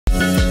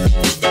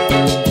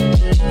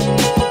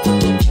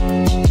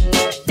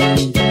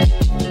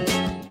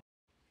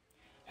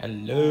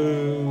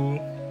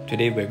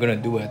today we're going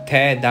to do a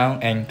tear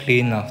down and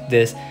clean of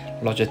this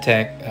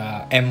Logitech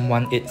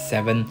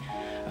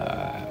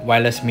M187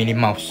 wireless mini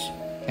mouse.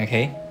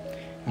 Okay,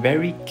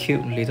 very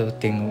cute little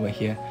thing over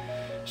here.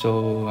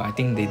 So I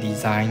think they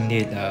designed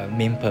it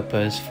main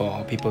purpose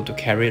for people to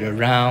carry it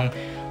around,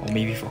 or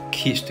maybe for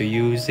kids to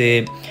use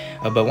it.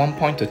 But one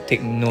point to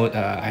take note,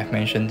 I've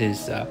mentioned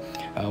this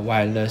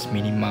wireless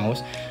mini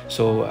mouse.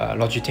 So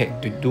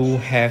Logitech do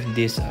have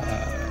this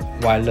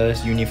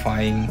wireless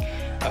unifying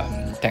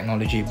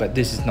technology, but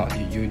this is not.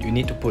 You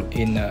need to put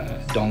in a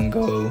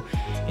dongle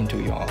into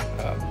your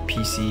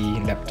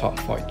PC laptop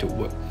for it to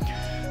work.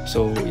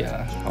 So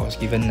yeah, I was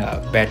given a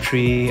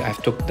battery.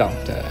 I've took out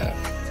the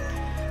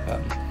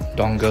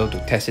dongle to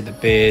test it a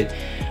bit.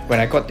 When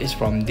I got this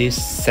from this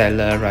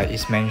seller, right,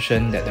 it's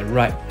mentioned that the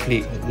right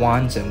click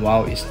once in a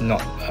while is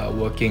not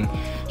working.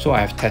 So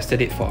I've tested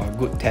it for a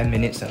good 10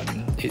 minutes.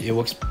 It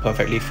works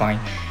perfectly fine,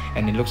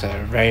 and it looks like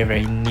a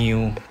very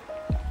new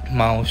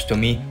mouse to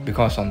me,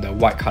 because on the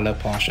white color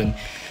portion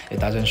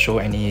it doesn't show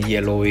any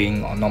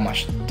yellowing or not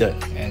much dirt,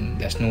 and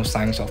there's no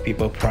signs of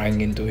people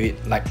prying into it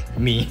like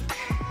me.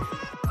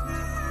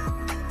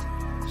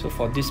 So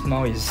for this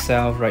mouse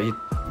itself, right, it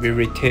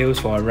retails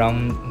for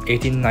around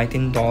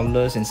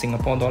 $18–19 in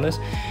Singapore dollars,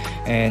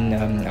 and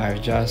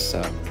I've just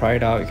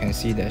pried out. You can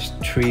see there's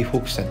 3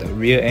 hooks at the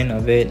rear end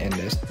of it, and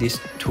there's these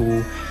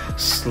 2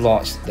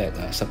 slots that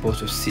are supposed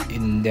to sit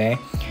in there.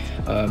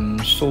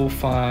 So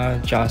far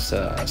just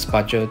a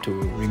spudger to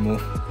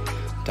remove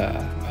the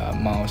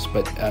mouse,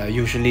 but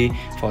usually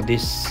for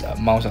this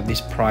mouse of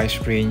this price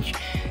range,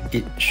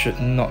 it should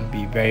not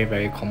be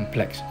very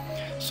complex.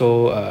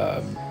 So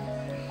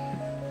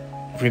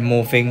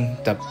removing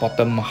the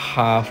bottom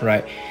half,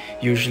 right,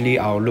 usually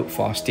I'll look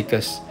for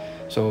stickers.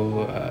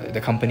 So the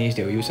companies,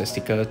 they'll use a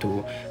sticker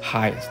to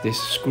hide these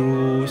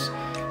screws.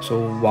 So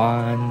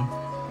one,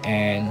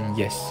 and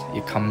yes,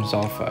 it comes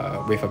off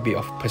with a bit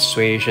of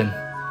persuasion.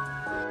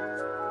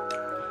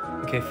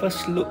 Okay,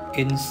 first look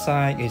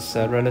inside is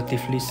a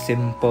relatively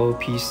simple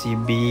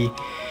PCB.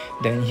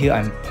 Then here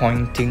I'm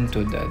pointing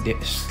to the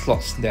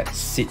slots that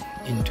sit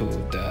into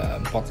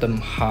the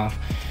bottom half.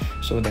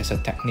 So there's a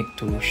technique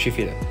to shift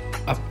it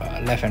up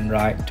left and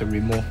right to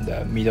remove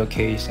the middle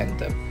case and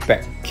the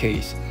back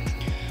case.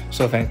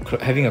 So if I'm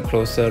having a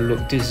closer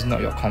look, this is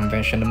not your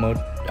conventional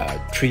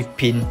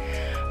 3-pin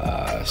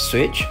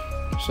switch.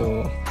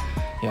 So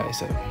yeah,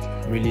 it's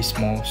a really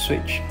small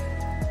switch.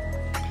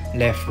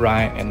 Left,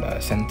 right,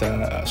 and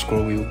center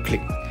scroll wheel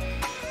click.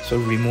 So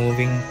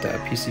removing the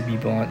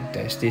PCB board,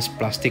 there's these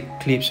plastic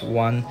clips,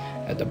 one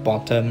at the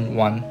bottom,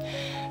 one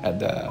at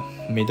the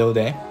middle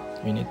there.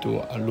 We need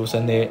to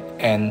loosen it,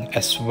 and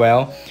as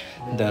well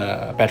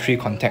the battery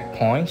contact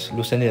points,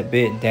 loosen it a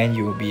bit, then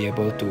you will be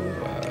able to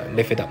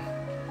lift it up.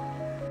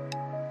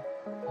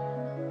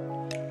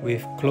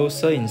 With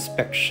closer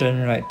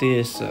inspection, right,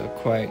 this is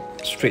quite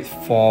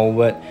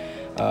straightforward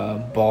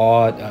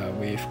board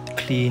with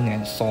clean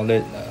and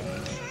solid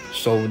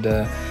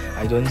solder.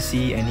 I don't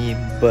see any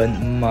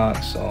burnt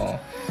marks or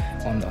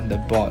on the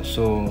board,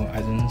 so I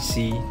don't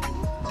see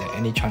that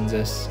any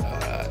chances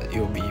it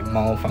will be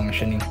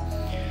malfunctioning.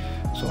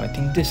 So I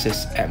think this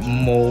is at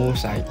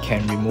most I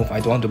can remove. I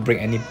don't want to break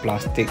any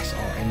plastics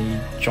or any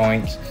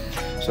joints,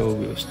 so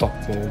we'll stop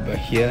over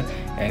here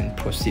and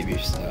proceed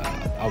with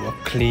our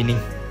cleaning.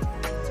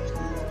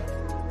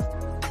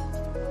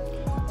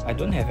 I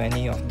don't have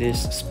any of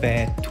these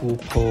spare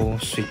 2-pole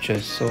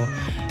switches, so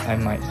I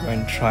might go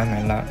and try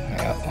my luck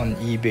on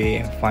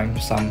eBay and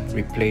find some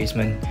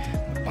replacement.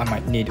 I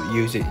might need to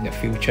use it in the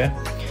future.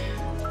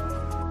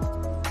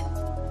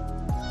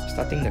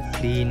 Starting the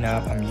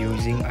cleanup, I'm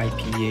using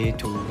IPA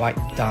to wipe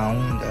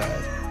down the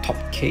top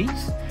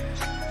case.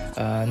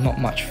 Not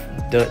much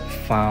dirt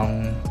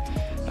found.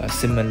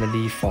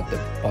 Similarly for the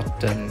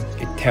bottom,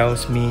 it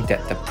tells me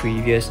that the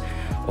previous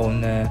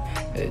owner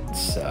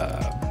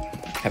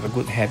have a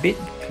good habit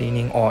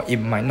cleaning, or it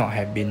might not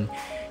have been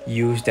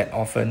used that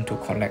often to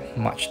collect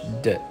much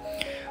dirt.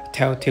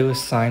 Telltale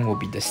sign will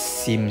be the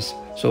seams.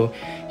 So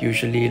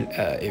usually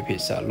if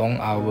it's long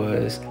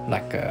hours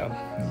like a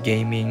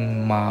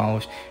gaming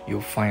mouse,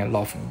 you'll find a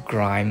lot of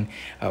grime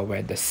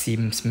where the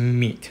seams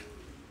meet.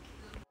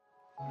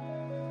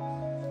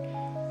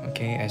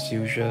 Okay, as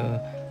usual,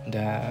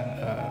 the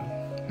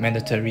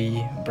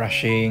mandatory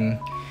brushing,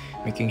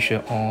 making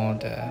sure all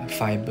the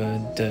fiber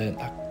dirt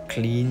are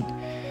cleaned.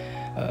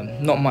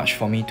 Not much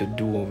for me to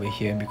do over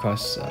here,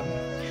 because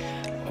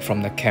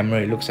from the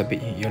camera it looks a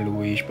bit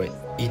yellowish, but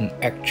in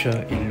actual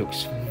it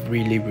looks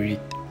really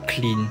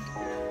clean.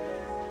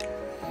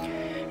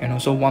 And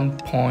also one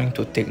point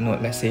to take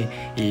note, let's say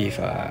if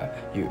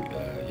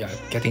you're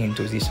getting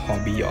into this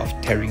hobby of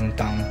tearing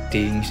down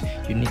things,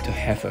 you need to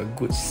have a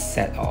good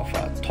set of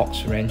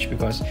Torx wrench,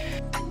 because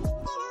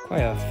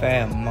quite a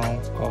fair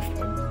amount of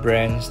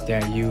brands they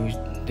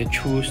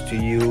choose to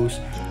use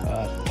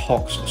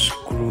Torx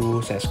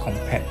screws as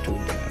compared to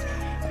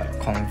the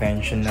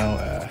conventional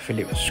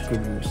Phillips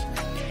screws.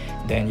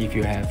 Then if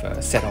you have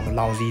a set of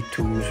lousy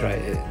tools,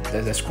 right,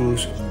 the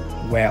screws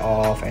wear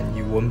off and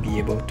you won't be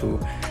able to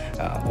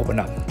open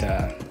up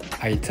the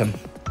item.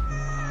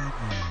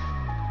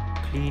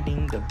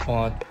 Cleaning the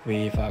board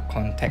with a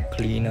contact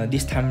cleaner.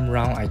 This time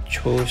round I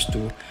chose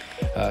to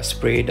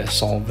spray the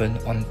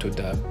solvent onto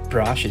the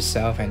brush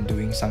itself and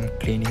doing some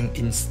cleaning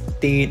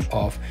instead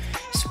of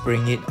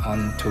spraying it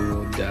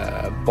onto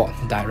the board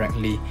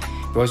directly,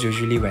 because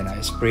usually when I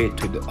spray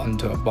it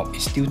onto a board,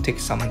 it still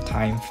takes some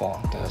time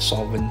for the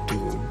solvent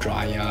to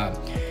dry up.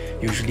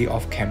 Usually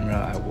off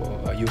camera I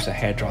will use a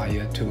hair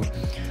dryer to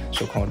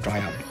so-called dry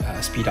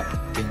up, speed up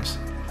things.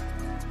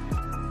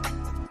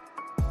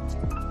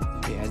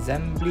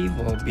 Assembly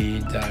will be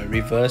the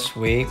reverse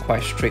way,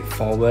 quite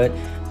straightforward,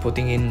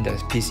 putting in the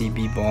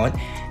PCB board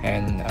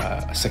and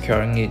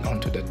securing it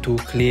onto the two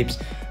clips.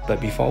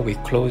 But before we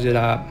close it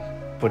up,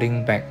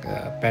 putting back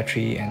the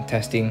battery and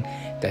testing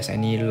there's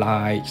any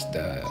lights,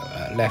 the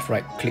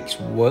left-right clicks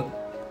work.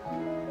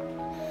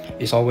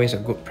 It's always a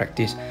good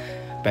practice,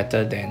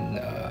 better than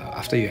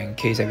after you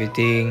encase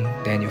everything,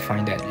 then you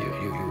find that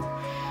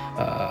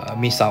you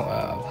miss out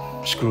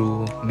a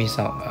screw, miss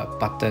out a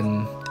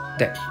button.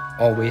 That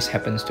always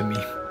happens to me.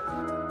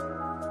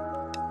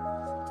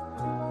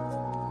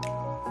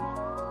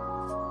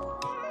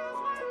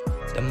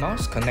 The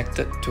mouse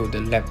connected to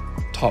the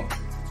laptop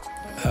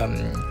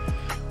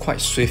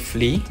quite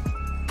swiftly.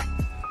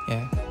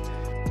 Yeah.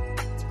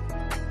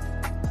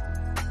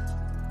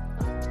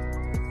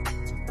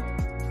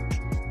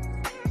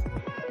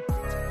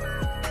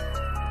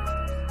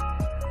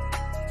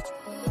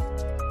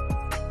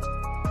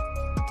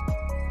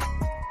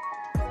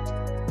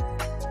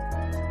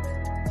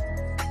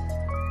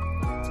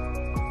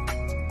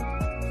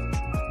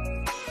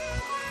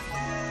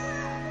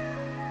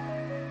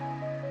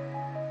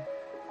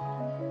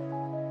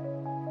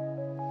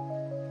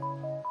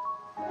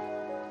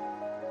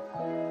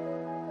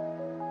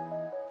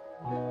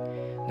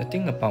 The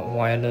thing about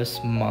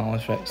wireless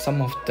mouse, right?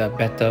 Some of the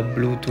better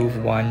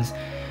Bluetooth ones,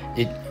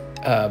 it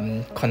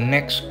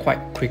connects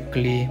quite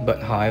quickly.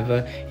 But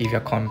however, if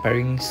you're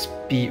comparing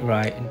speed,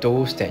 right,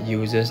 those that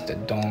uses the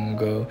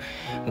dongle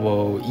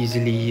will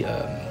easily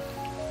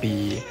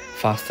be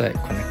faster at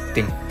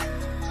connecting.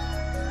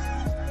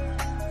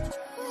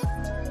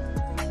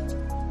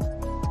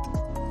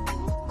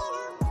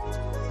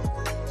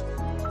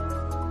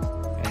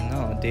 And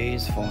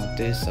nowadays, for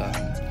this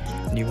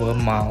newer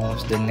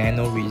mouse, the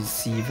nano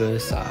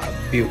receivers are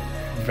built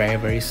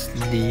very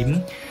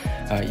slim.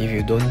 If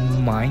you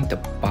don't mind the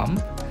bump,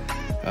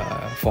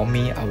 for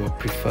me I will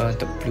prefer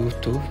the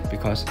Bluetooth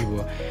because it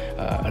will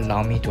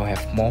allow me to have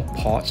more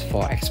ports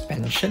for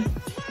expansion.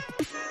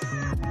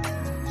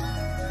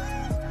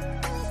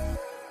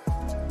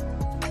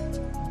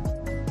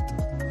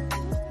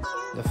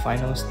 The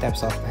final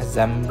steps of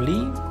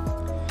assembly.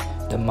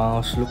 The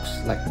mouse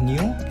looks like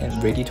new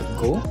and ready to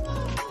go.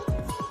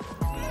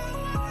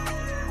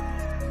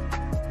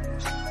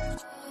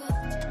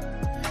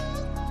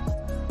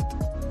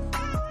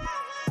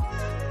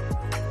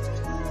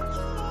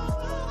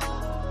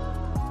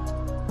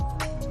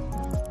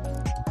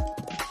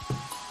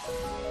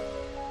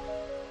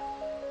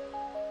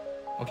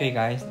 Okay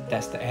guys,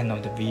 that's the end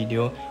of the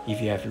video.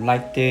 If you have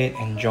liked it,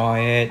 enjoy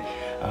it,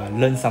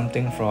 learn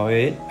something from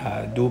it,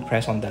 do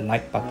press on the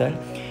like button.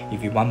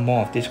 If you want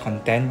more of this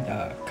content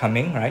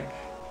coming, right,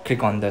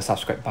 click on the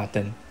subscribe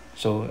button.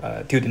 So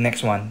till the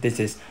next one, this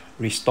is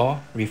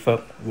Restore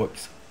Refurb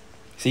Works.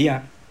 See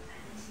ya.